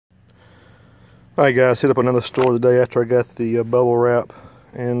Alright guys, hit up another store the day after I got the bubble wrap,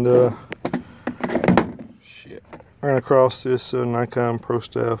 and ran across this Nikon Pro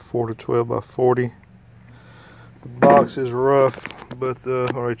Staff 4-12x40. The box is rough, but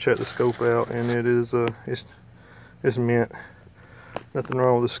I already checked the scope out, and it is it's mint. Nothing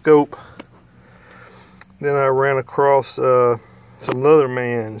wrong with the scope. Then I ran across some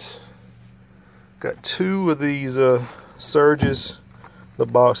Leathermans. Got two of these Surges. The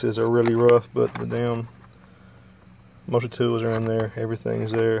boxes are really rough, but the most of the tools are in there.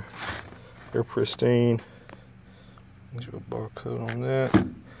 Everything's there. They're pristine. There's a barcode on that. I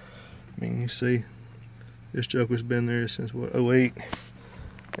mean, you see, this joker's been there since what, 08.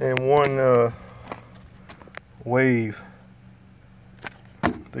 And one Wave.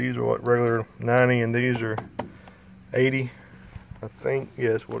 These are what, regular 90, and these are 80, I think.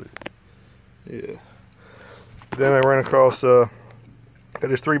 Yeah, that's what it is. Yeah. Then I ran across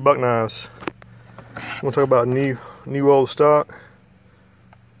there's 3 buck knives. I'm gonna talk about new old stock.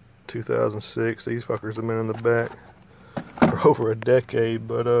 2006. These fuckers have been in the back for over a decade,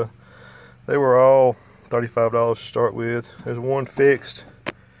 but they were all $35 to start with. There's one fixed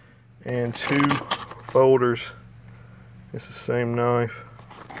and 2 folders. It's the same knife.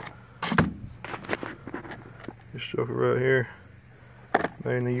 This joker right here,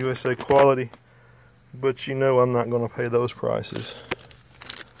 made in the USA quality, but you know I'm not gonna pay those prices.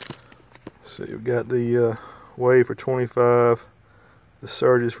 So you've got the Wave for 25, the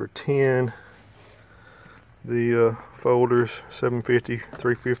Surges for 10, the folders 750,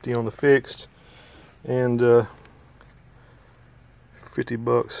 350 on the fixed, and 50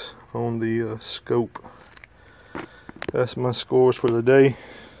 bucks on the scope. That's my scores for the day.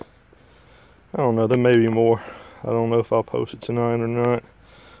 I don't know, there may be more. I don't know if I'll post it tonight or not.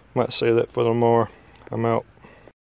 Might save that for tomorrow. I'm out.